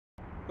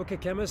Okay,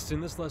 chemists,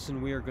 in this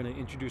lesson we are going to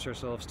introduce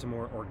ourselves to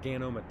more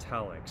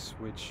organometallics,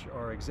 which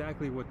are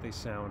exactly what they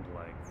sound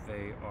like.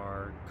 They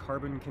are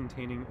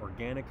carbon-containing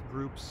organic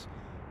groups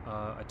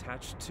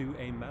attached to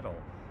a metal.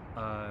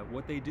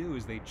 What they do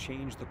is they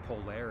change the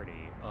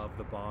polarity of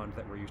the bond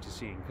that we're used to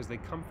seeing, because they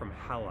come from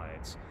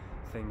halides,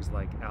 things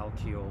like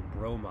alkyl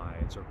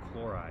bromides or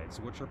chlorides,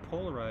 which are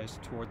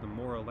polarized toward the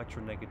more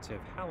electronegative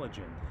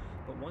halogen.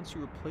 But once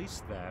you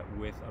replace that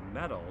with a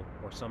metal,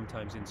 or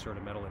sometimes insert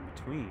a metal in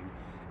between,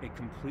 it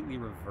completely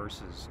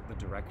reverses the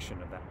direction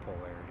of that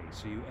polarity.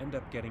 So you end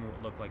up getting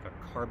what look like a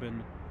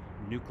carbon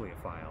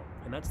nucleophile.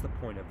 And that's the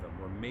point of them.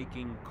 We're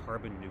making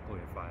carbon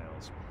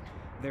nucleophiles.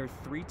 There are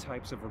three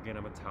types of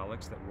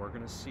organometallics that we're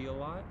going to see a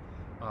lot.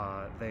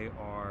 They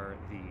are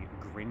the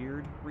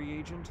Grignard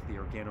reagent, the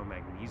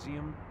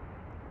organomagnesium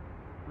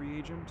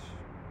reagent,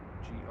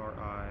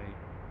 Grignard,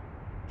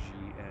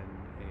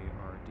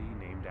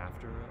 named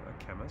after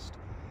a chemist.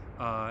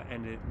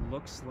 And it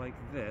looks like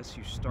this.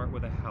 You start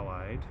with a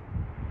halide,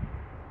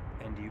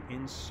 and you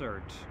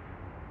insert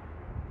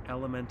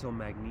elemental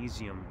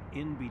magnesium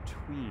in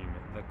between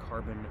the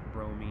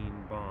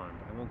carbon-bromine bond.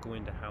 I won't go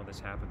into how this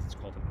happens. It's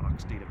called an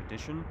oxidative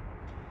addition.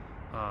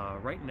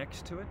 Right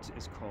next to it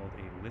is called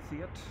a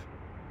lithiate.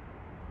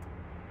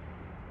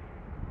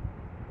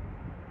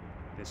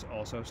 This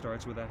also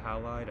starts with a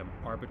halide. I'm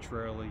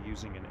arbitrarily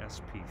using an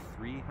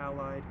sp3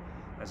 halide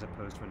as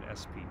opposed to an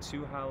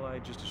sp2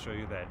 halide, just to show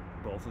you that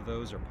both of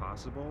those are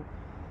possible.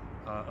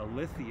 A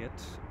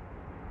lithiate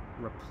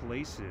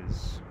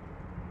replaces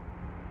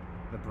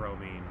the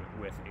bromine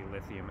with a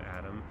lithium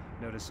atom.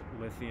 Notice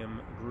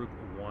lithium group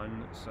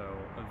 1, so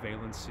a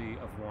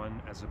valency of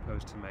 1, as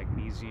opposed to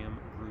magnesium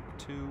group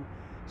 2,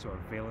 so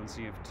a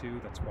valency of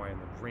 2. That's why in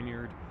the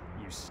Grignard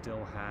you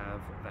still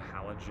have the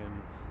halogen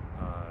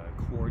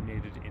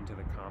coordinated into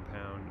the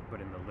compound,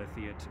 but in the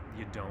lithiate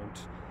you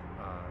don't.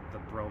 The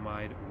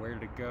bromide, where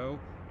did it go?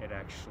 It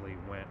actually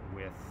went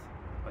with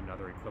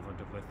another equivalent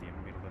of lithium,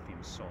 made a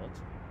lithium salt.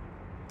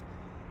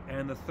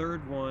 And the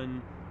third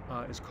one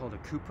is called a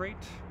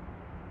cuprate.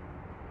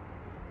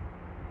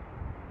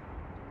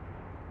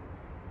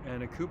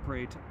 And a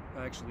cuprate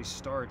actually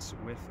starts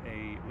with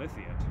a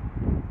lithiate.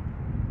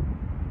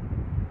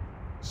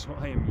 So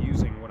I am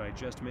using what I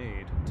just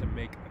made to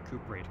make a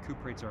cuprate.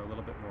 Cuprates are a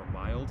little bit more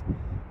mild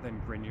than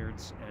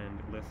Grignards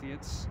and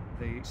lithiates.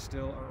 They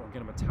still are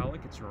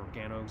organometallic. It's your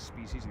organo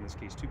species, in this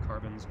case 2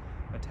 carbons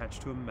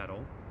attached to a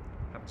metal.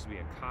 Happens to be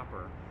a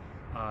copper.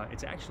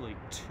 It's actually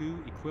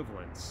 2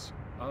 equivalents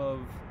of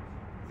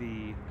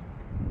the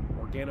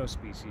organo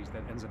species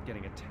that ends up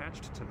getting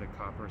attached to the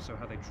copper. So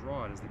how they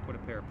draw it is they put a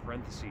pair of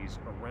parentheses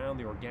around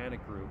the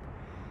organic group,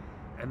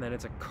 and then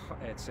it's a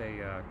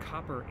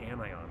copper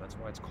anion. That's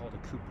why it's called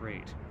a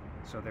cuprate.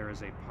 So there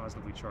is a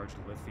positively charged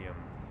lithium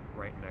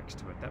right next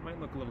to it. That might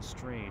look a little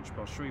strange, but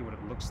I'll show you what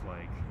it looks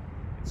like.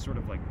 It's sort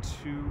of like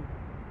 2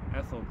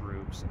 ethyl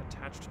groups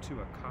attached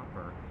to a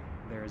copper.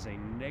 There is a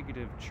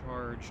negative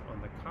charge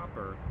on the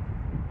copper,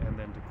 and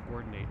then to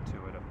coordinate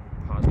to it, a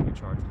positively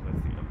charged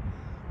lithium.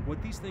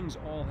 What these things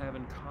all have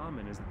in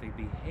common is that they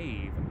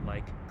behave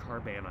like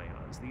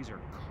carbanions. These are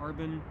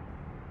carbon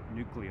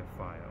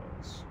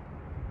nucleophiles.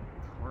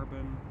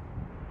 Carbon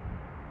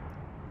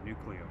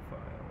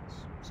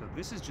nucleophiles. So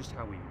this is just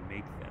how we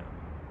make them.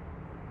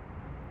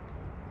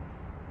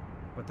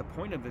 But the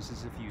point of this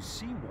is, if you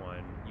see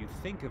one, you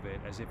think of it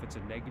as if it's a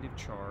negative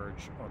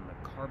charge on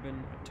the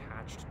carbon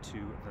attached to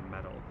the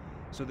metal.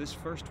 So this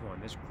first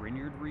one, this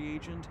Grignard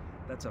reagent,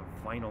 that's a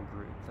vinyl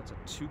group. That's a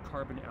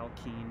 2-carbon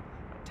alkene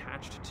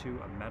attached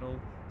to a metal.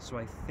 So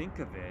I think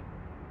of it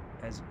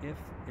as if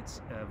it's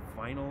a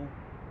vinyl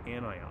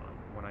anion.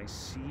 When I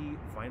see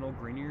vinyl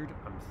Grignard,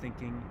 I'm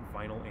thinking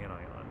vinyl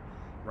anion.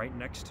 Right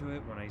next to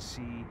it, when I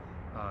see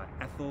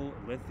ethyl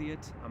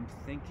lithiate, I'm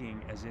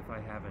thinking as if I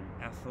have an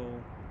ethyl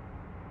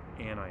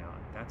anion.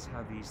 That's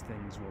how these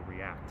things will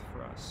react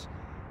for us.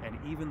 And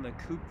even the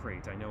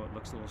cuprate, I know it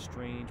looks a little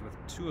strange with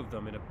 2 of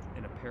them in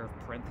a pair of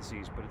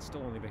parentheses, but it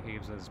still only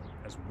behaves as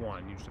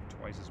 1. You just have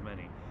twice as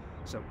many.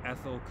 So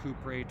ethyl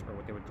cuprate, or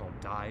what they would call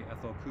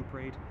diethyl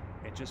cuprate,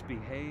 it just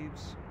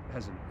behaves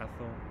as an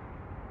ethyl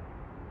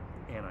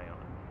anion.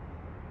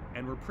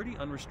 And we're pretty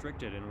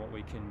unrestricted in what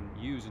we can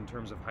use in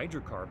terms of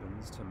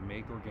hydrocarbons to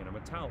make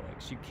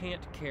organometallics. You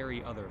can't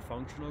carry other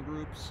functional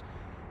groups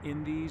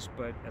in these,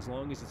 but as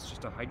long as it's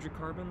just a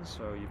hydrocarbon,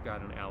 so you've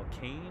got an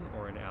alkane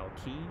or an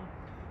alkene,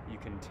 you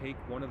can take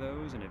one of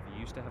those, and if you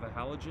used to have a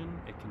halogen,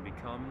 it can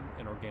become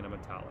an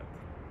organometallic.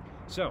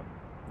 So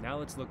now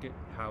let's look at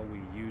how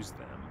we use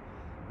them.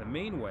 The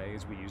main way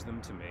is we use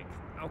them to make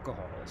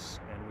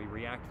alcohols, and we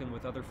react them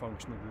with other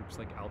functional groups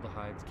like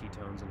aldehydes,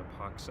 ketones, and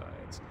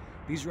epoxides.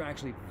 These are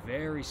actually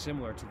very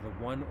similar to the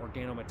one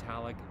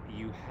organometallic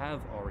you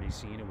have already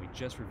seen, and we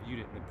just reviewed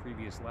it in the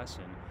previous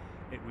lesson.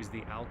 It was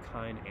the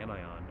alkyne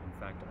anion. In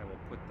fact, I will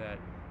put that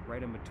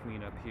right in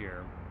between up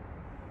here.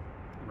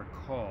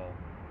 Recall,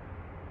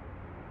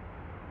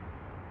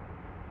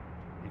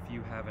 if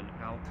you have an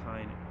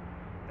alkyne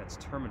that's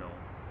terminal,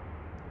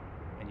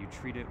 and you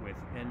treat it with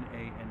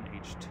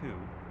NaNH2,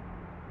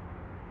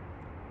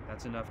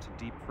 That's enough to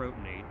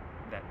deprotonate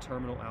that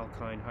terminal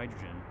alkyne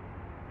hydrogen,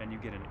 and you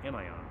get an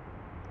anion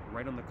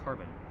right on the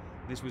carbon.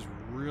 This was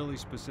really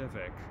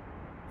specific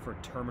for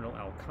terminal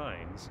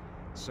alkynes.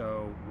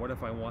 So what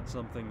if I want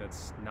something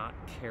that's not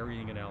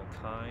carrying an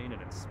alkyne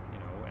and it's, you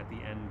know, at the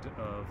end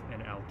of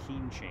an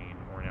alkene chain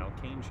or an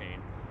alkane chain?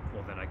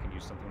 Well, then I can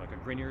use something like a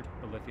Grignard,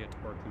 a lithiate,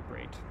 or a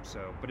Cuprate.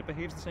 So, but it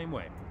behaves the same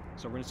way.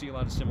 So we're going to see a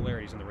lot of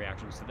similarities in the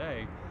reactions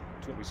today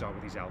to what we saw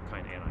with these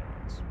alkyne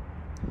anions.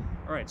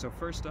 All right, so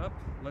first up,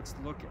 let's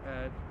look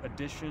at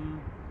addition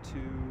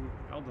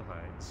to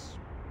aldehydes.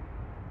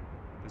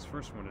 This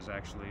first one is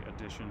actually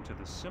addition to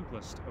the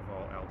simplest of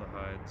all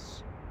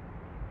aldehydes,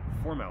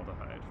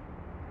 formaldehyde.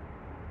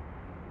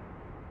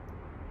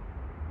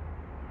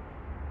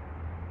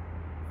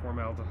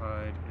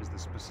 Formaldehyde is the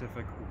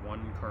specific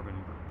one carbon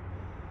group.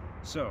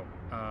 So,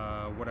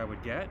 what I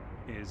would get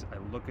is I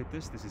look at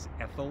this is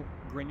ethyl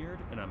Grignard,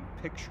 and I'm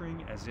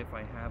picturing as if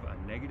I have a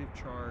negative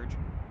charge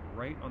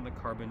right on the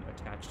carbon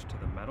attached to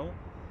the metal.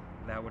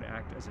 That would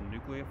act as a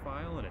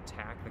nucleophile and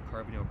attack the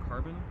carbonyl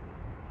carbon.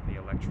 The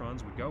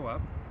electrons would go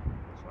up.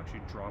 So I'll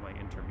actually draw my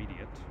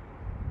intermediate.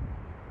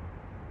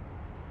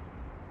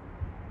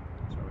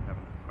 So I would have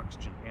an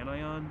oxygen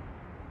anion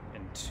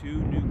and two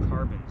new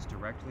carbons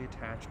directly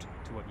attached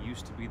to what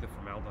used to be the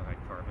formaldehyde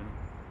carbon.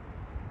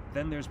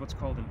 Then there's what's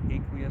called an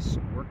aqueous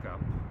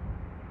workup,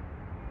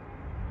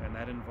 and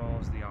that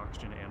involves the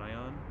oxygen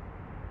anion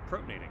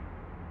protonating.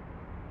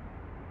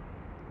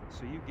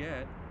 So you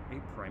get a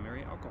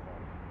primary alcohol.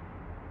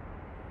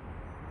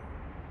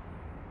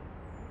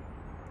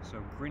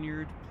 So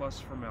Grignard plus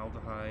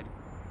formaldehyde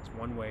is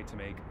one way to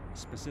make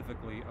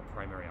specifically a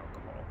primary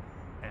alcohol.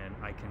 And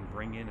I can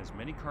bring in as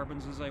many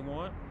carbons as I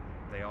want.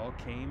 They all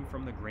came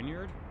from the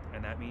Grignard,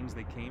 and that means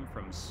they came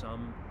from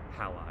some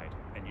halide.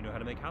 And you know how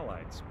to make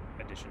halides.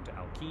 Addition to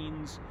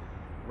alkenes,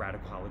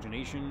 radical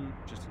halogenation,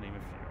 just to name a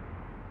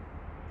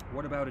few.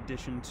 What about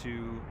addition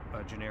to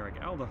a generic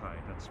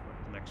aldehyde? That's what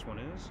the next one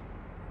is.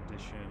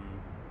 Addition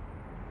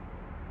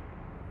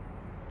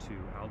to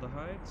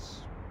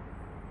aldehydes.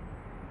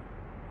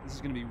 This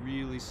is going to be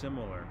really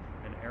similar.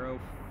 An arrow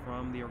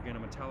from the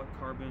organometallic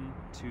carbon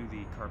to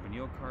the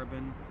carbonyl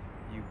carbon.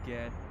 You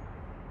get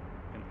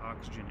an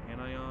oxygen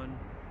anion.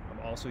 I'm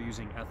also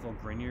using ethyl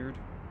Grignard,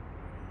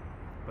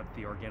 but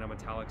the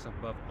organometallics up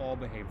above all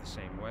behave the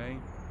same way.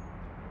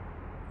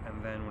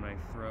 And then when I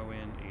throw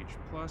in H+,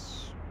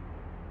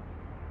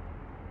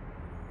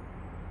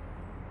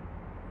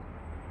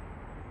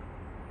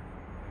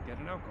 I get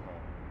an alcohol.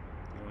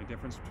 The only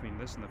difference between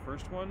this and the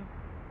first one,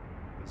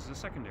 this is a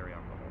secondary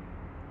alcohol.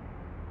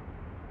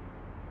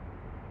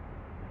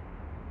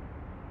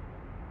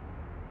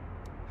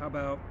 How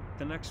about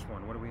the next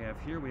one? What do we have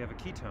here? We have a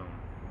ketone.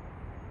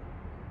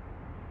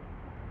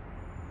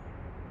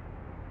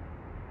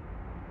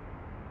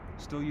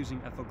 Still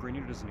using ethyl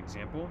Grignard as an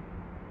example.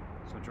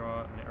 So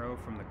draw an arrow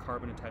from the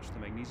carbon attached to the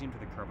magnesium to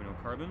the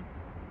carbonyl carbon.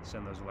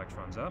 Send those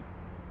electrons up.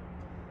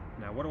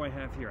 Now what do I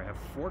have here? I have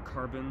 4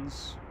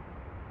 carbons.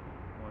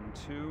 1,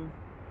 2,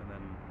 and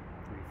then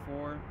 3,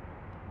 4.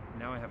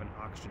 Now I have an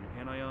oxygen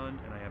anion,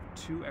 and I have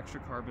 2 extra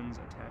carbons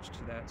attached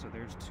to that, so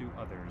there's 2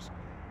 others.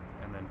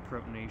 And then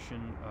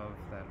protonation of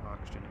that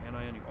oxygen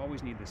anion. You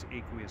always need this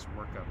aqueous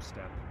workup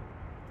step.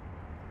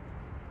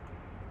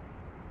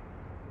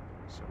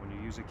 So when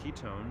you use a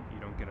ketone, you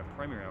don't get a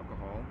primary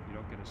alcohol, you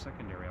don't get a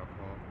secondary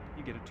alcohol,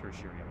 you get a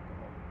tertiary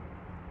alcohol.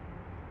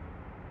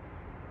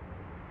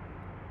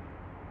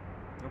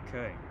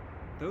 Okay,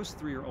 those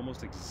 3 are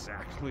almost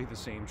exactly the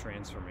same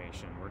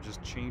transformation. We're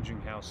just changing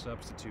how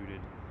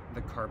substituted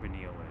the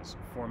carbonyl is.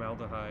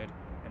 Formaldehyde,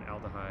 an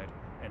aldehyde,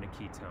 and a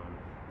ketone.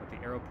 But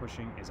the arrow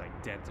pushing is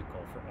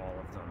identical for all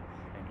of them.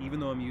 And even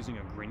though I'm using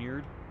a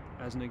Grignard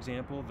as an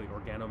example, the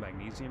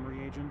organomagnesium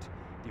reagent,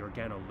 the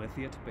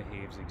organolithiate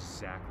behaves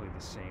exactly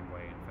the same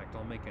way. In fact,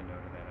 I'll make a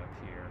note of that up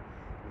here.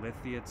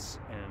 Lithiates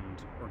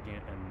and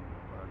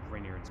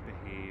Grignards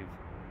behave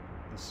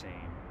the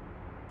same,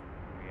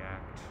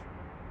 react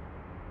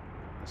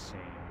the same.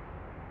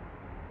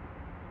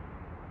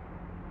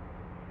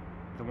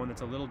 The one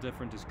that's a little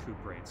different is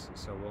cuprates.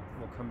 So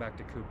we'll come back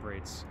to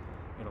cuprates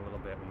in a little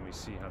bit when we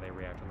see how they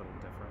react a little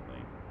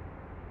differently.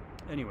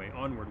 Anyway,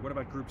 onward. What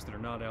about groups that are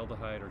not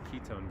aldehyde or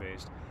ketone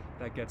based?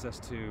 That gets us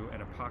to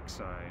an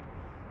epoxide.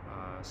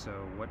 So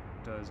what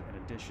does an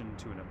addition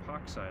to an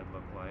epoxide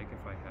look like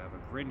if I have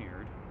a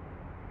Grignard?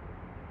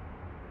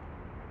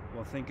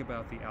 Well, think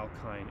about the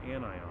alkyne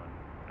anion.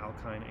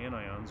 Alkyne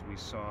anions we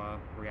saw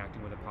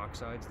reacting with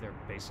epoxides. They're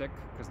basic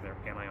because they're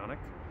anionic.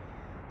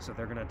 So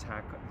they're going to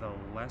attack the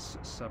less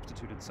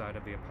substituted side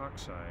of the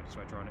epoxide.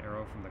 So I draw an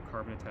arrow from the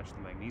carbon attached to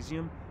the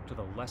magnesium to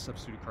the less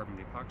substituted carbon of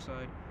the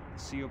epoxide.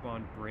 The CO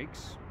bond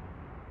breaks.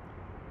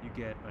 You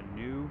get a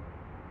new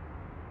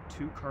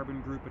 2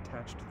 carbon group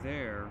attached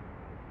there.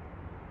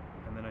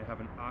 And then I have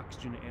an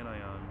oxygen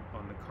anion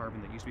on the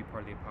carbon that used to be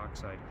part of the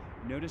epoxide.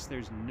 Notice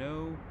there's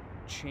no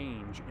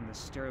change in the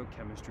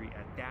stereochemistry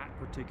at that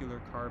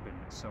particular carbon,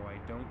 so I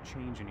don't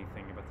change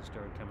anything about the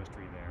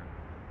stereochemistry there.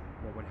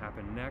 What would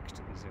happen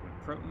next is it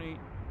would protonate,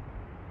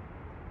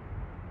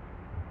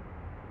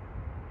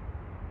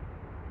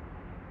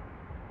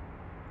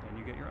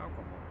 you get your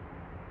alcohol.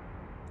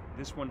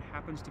 This one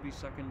happens to be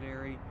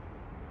secondary,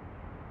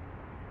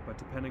 but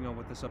depending on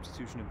what the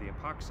substitution of the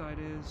epoxide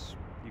is,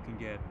 you can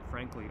get,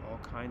 frankly, all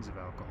kinds of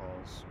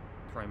alcohols,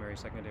 primary,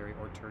 secondary,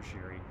 or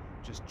tertiary.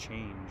 Just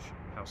change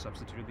how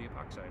substituted the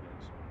epoxide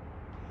is.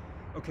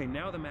 Okay,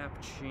 now the map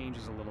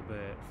changes a little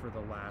bit for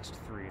the last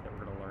three that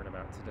we're going to learn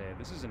about today.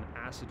 This is an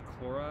acid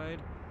chloride.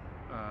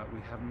 We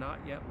have not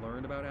yet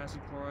learned about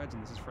acid chlorides,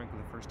 and this is frankly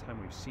the first time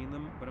we've seen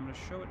them, but I'm going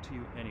to show it to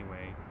you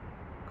anyway,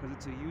 because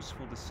it's a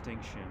useful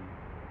distinction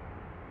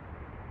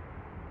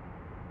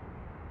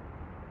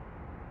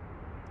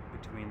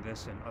between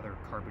this and other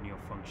carbonyl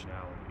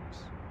functionalities,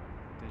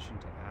 in addition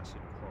to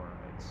acid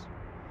chlorides.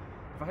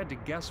 If I had to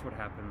guess what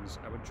happens,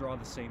 I would draw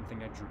the same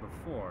thing I drew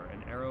before,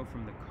 an arrow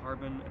from the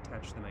carbon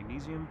attached to the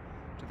magnesium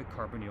to the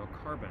carbonyl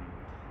carbon.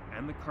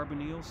 And the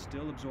carbonyl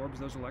still absorbs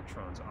those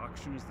electrons.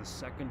 Oxygen is the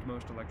second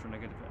most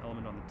electronegative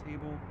element on the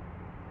table,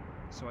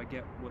 so I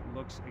get what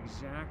looks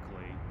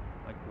exactly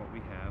like what we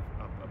have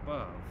up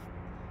above.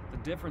 The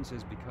difference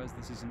is because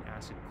this is an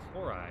acid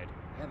chloride,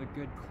 I have a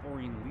good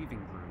chlorine leaving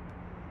group.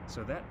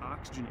 So that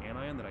oxygen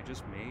anion that I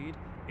just made,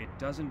 it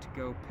doesn't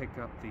go pick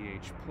up the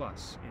H+.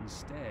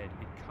 Instead,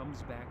 it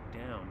comes back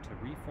down to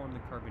reform the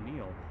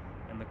carbonyl,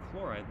 and the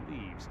chloride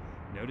leaves.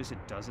 Notice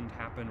it doesn't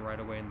happen right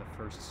away in the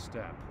first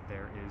step.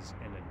 There is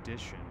an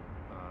addition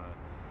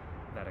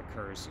that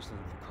occurs so that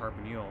the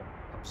carbonyl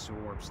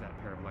absorbs that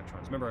pair of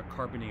electrons. Remember, a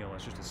carbonyl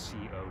is just a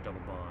CO double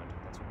bond.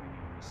 That's what we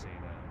mean when we say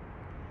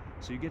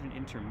that. So you get an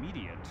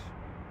intermediate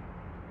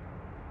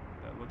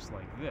that looks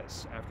like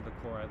this after the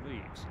chloride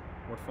leaves.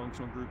 What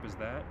functional group is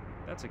that?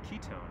 That's a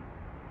ketone.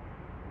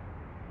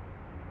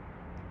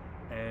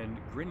 And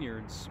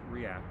Grignards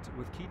react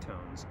with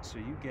ketones, so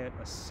you get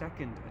a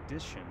second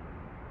addition.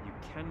 You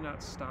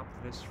cannot stop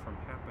this from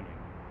happening.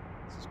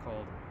 This is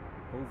called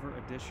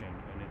over-addition,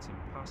 and it's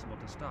impossible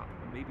to stop,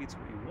 but maybe it's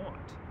what you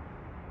want.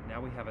 Now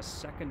we have a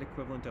second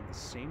equivalent of the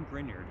same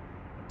Grignard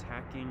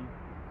attacking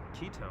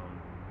ketone.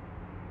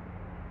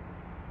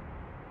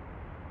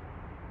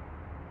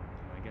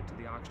 And I get to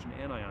the oxygen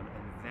anion,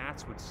 and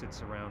that's what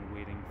sits around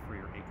waiting for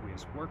your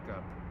aqueous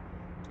workup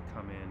to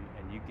come in,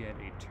 and you get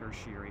a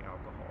tertiary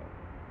alcohol.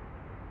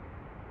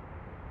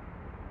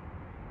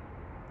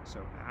 So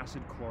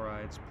acid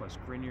chlorides plus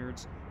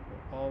Grignards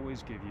will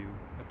always give you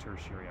a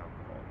tertiary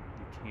alcohol.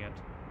 You can't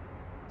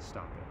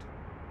stop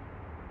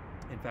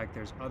it. In fact,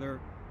 there's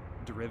other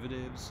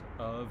derivatives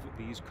of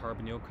these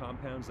carbonyl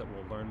compounds that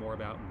we'll learn more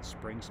about in the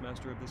spring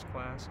semester of this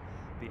class.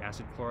 The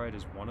acid chloride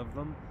is one of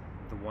them.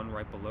 The one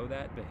right below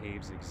that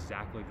behaves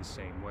exactly the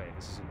same way.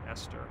 This is an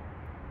ester.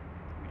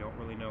 We don't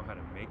really know how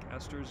to make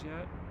esters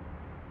yet,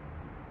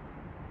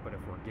 but if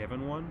we're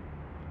given one,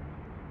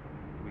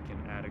 we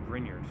can add a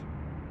Grignard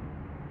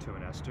to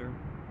an ester,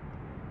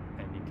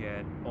 and you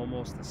get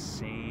almost the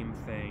same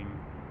thing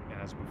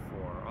as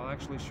before. I'll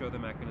actually show the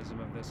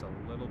mechanism of this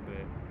a little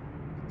bit.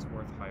 It's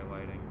worth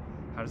highlighting.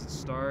 How does it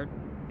start?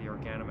 The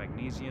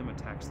organomagnesium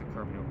attacks the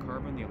carbonyl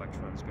carbon, the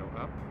electrons go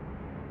up.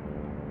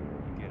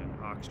 You get an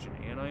oxygen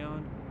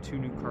anion, two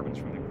new carbons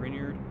from the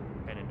Grignard,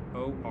 and an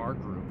OR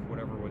group,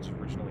 whatever was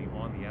originally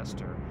on the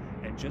ester.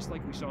 And just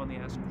like we saw in the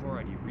acid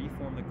chloride, you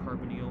reform the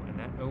carbonyl, and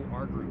that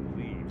OR group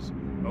leaves.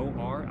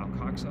 OR,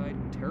 alkoxide,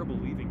 terrible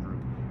leaving group,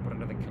 but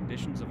under the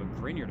conditions of a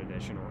Grignard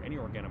addition or any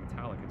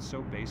organometallic, it's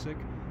so basic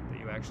that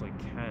you actually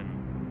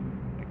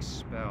can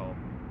expel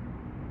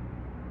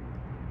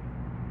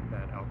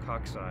that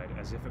alkoxide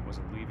as if it was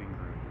a leaving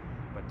group.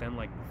 But then,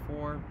 like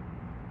before,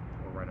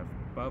 or right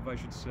above I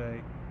should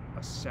say,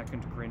 a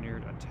second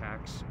Grignard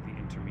attacks the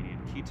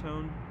intermediate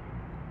ketone.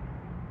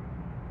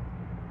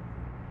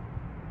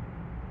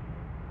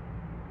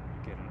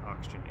 You get an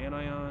oxygen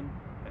anion,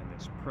 and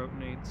this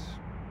protonates.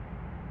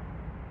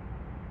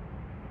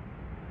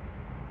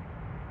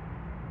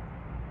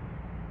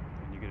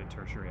 And you get a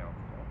tertiary alcohol.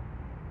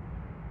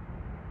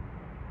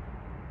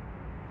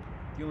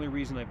 The only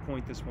reason I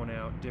point this one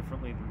out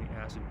differently than the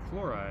acid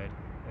chloride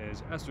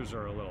is esters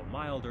are a little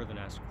milder than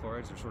acid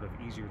chlorides. They're sort of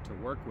easier to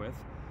work with.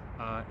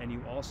 And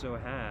you also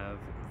have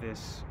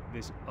this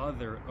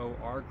other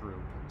OR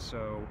group.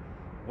 So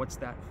what's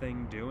that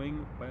thing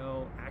doing?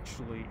 Well,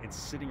 actually, it's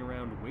sitting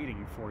around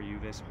waiting for you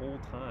this whole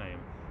time.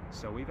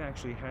 So we've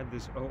actually had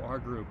this OR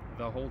group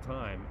the whole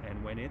time,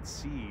 and when it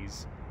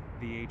sees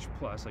the H+,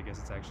 I guess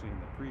it's actually in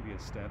the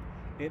previous step,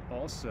 it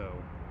also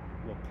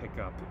will pick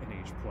up an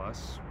H+,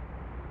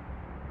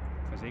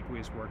 because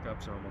aqueous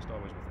workups are almost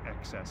always with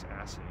excess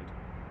acid.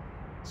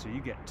 So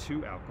you get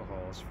two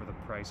alcohols for the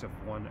price of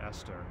one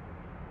ester.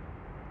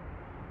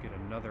 You get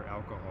another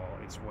alcohol.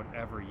 It's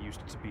whatever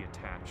used to be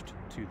attached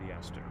to the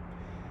ester.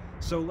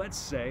 So let's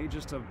say,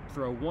 just to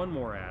throw one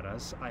more at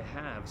us, I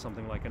have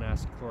something like an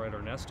acid chloride or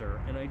an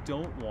ester, and I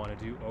don't want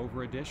to do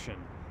over-addition.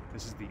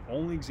 This is the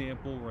only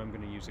example where I'm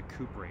going to use a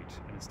cuprate,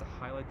 and it's to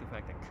highlight the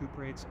fact that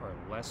cuprates are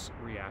less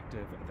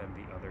reactive than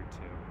the other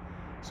two.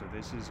 So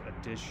this is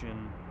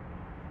addition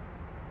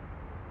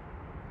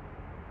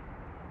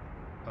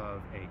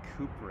of a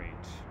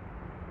cuprate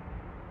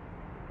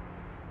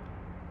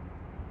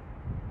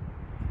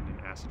and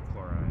an acid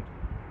chloride.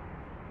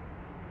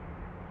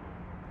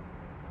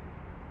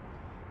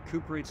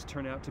 Cuprates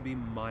turn out to be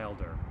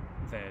milder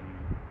than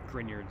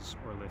Grignards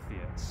or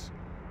lithiates.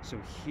 So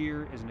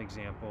here is an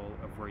example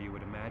of where you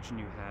would imagine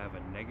you have a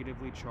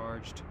negatively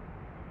charged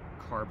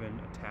carbon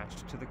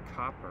attached to the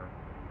copper.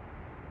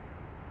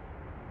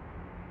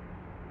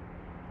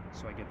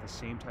 So I get the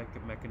same type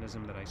of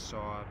mechanism that I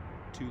saw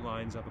 2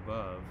 lines up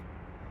above,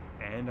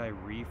 and I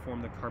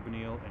reform the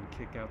carbonyl and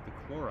kick out the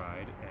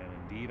chloride, and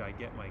indeed I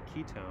get my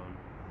ketone,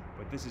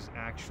 but this is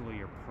actually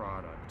your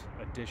product.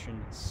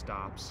 Addition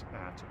stops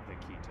at the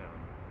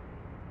ketone.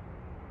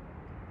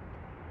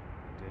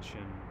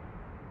 Addition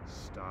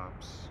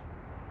stops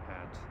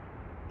at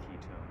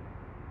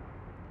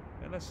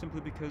ketone. And that's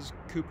simply because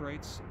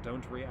cuprates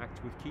don't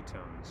react with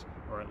ketones,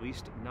 or at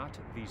least not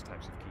these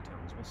types of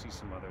ketones. We'll see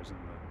some others in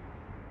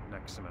the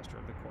next semester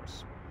of the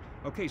course.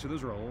 Okay, so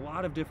those are a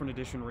lot of different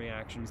addition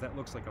reactions. That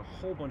looks like a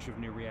whole bunch of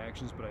new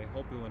reactions, but I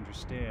hope you'll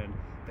understand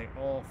they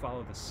all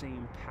follow the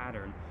same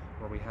pattern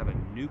where we have a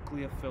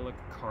nucleophilic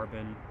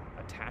carbon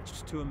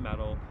attached to a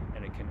metal,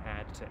 and it can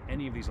add to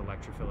any of these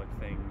electrophilic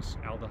things: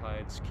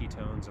 aldehydes,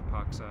 ketones,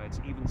 epoxides,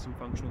 even some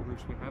functional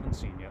groups we haven't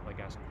seen yet, like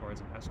acid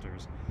chlorides and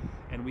esters.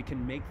 And we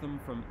can make them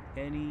from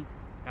any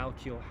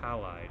alkyl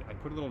halide. I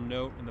put a little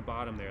note in the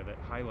bottom there that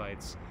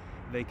highlights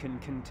they can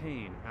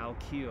contain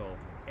alkyl,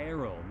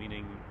 aryl,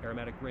 meaning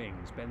aromatic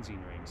rings, benzene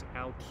rings,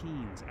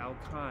 alkenes,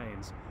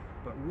 alkynes,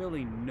 but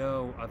really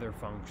no other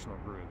functional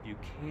group. You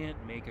can't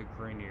make a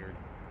Grignard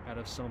out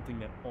of something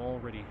that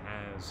already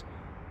has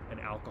an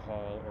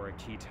alcohol or a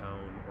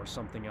ketone or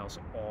something else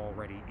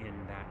already in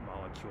that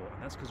molecule.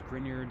 And that's because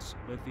Grignards,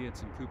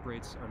 lithiates, and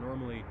cuprates are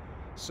normally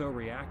so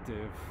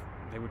reactive,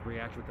 they would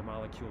react with the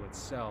molecule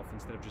itself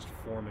instead of just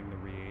forming the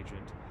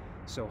reagent.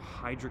 So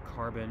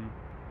hydrocarbon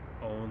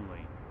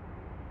only.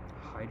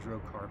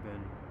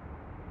 Hydrocarbon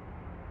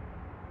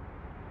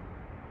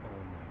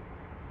only.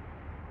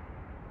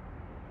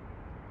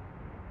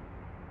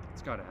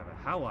 It's got to have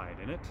a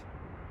halide in it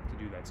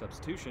to do that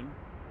substitution,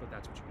 but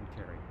that's what you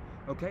can carry.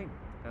 Okay,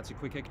 that's a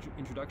quick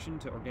introduction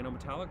to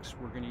organometallics.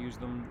 We're going to use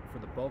them for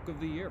the bulk of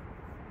the year.